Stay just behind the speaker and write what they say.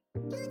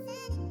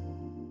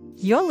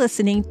You're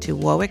listening to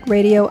Warwick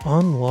Radio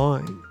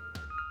Online.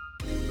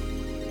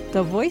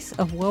 the voice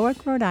of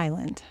Warwick, Rhode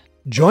Island.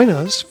 Join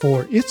us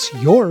for It's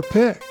Your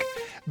Pick,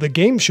 the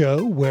game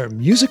show where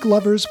music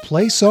lovers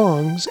play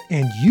songs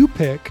and you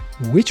pick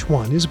which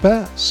one is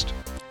best.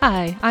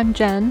 Hi, I'm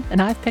Jen,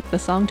 and I've picked the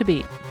song to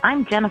beat.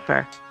 I'm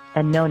Jennifer,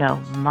 and no,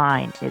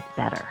 mine is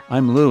better.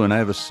 I'm Lou, and I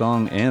have a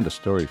song and a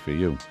story for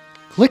you.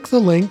 Click the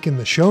link in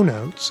the show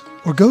notes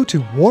or go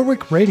to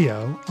Warwick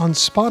Radio on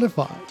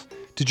Spotify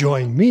to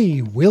join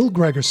me, Will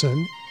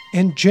Gregerson,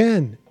 and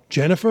Jen,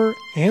 Jennifer,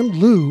 and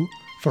Lou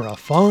for a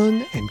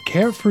fun and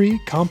carefree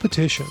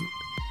competition.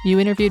 You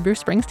interviewed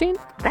Bruce Springsteen?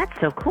 That's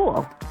so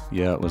cool.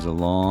 Yeah, it was a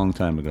long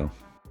time ago.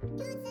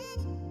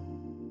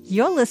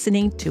 You're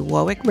listening to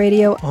Warwick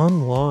Radio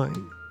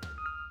Online.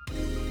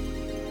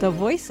 the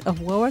voice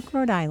of Warwick,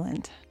 Rhode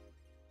Island.